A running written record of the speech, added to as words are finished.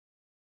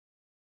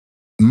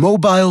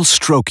Mobile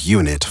Stroke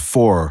Unit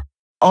for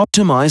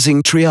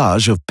optimizing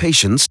triage of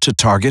patients to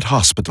target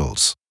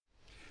hospitals.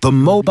 The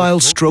Mobile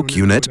Stroke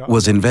Unit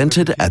was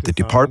invented at the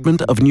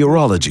Department of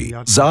Neurology,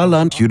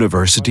 Saarland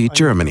University,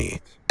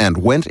 Germany, and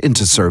went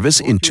into service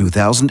in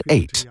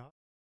 2008.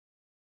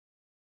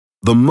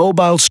 The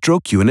Mobile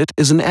Stroke Unit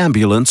is an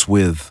ambulance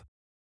with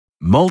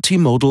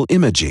multimodal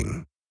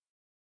imaging,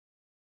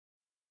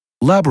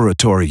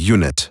 laboratory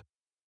unit,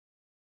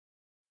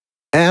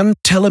 and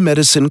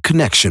telemedicine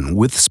connection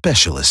with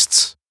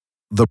specialists.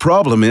 The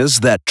problem is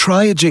that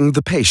triaging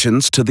the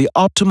patients to the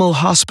optimal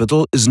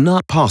hospital is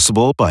not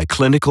possible by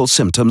clinical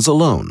symptoms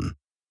alone.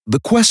 The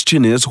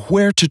question is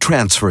where to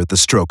transfer the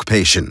stroke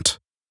patient: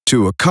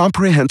 to a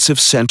comprehensive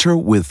center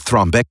with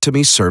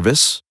thrombectomy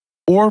service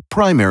or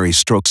primary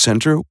stroke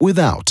center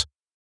without.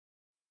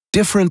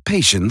 Different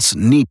patients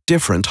need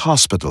different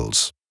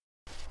hospitals.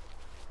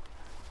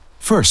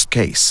 First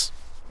case.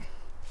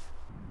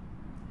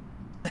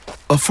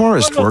 A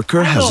forest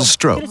worker has a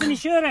stroke.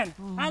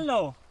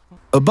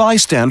 A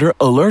bystander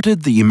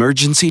alerted the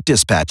emergency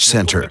dispatch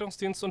center.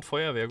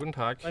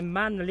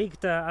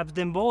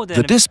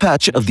 The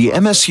dispatch of the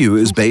MSU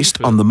is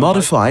based on the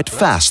modified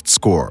FAST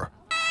score.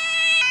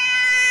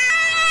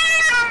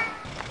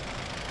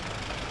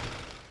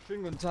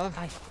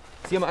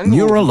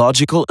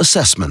 Neurological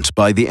assessment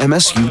by the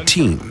MSU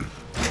team.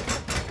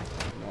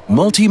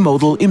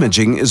 Multimodal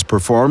imaging is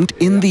performed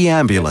in the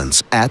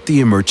ambulance at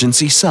the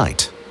emergency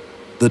site.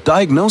 The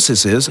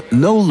diagnosis is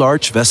no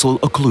large vessel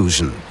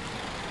occlusion.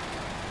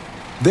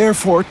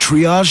 Therefore,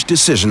 triage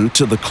decision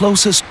to the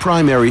closest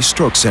primary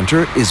stroke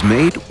center is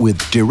made with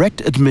direct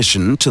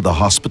admission to the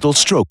hospital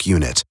stroke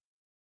unit.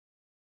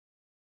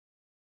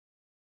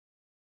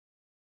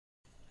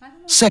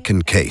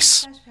 Second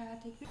case.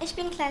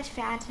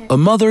 A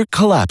mother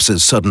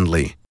collapses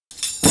suddenly.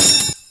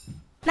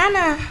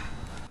 Mama!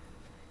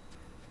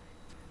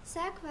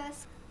 Sag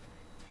was.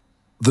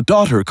 The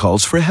daughter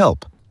calls for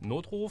help.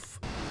 Notruf.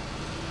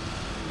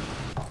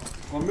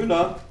 Frau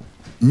Müller.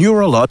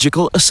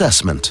 Neurological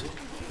assessment.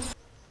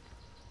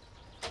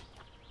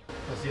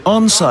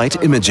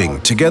 On-site imaging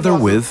together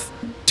with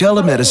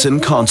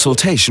telemedicine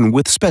consultation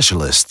with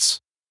specialists.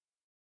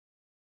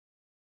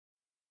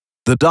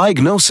 The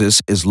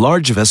diagnosis is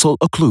large vessel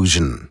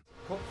occlusion.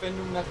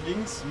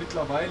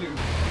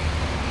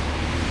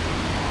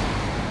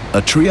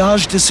 A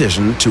triage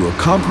decision to a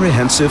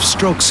comprehensive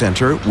stroke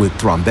center with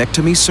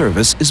thrombectomy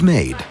service is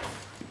made.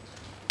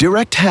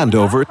 Direct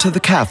handover to the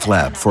cath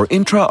lab for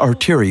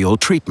intra-arterial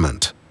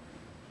treatment.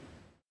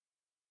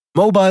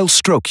 Mobile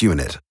Stroke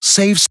Unit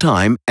saves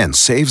time and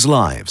saves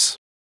lives.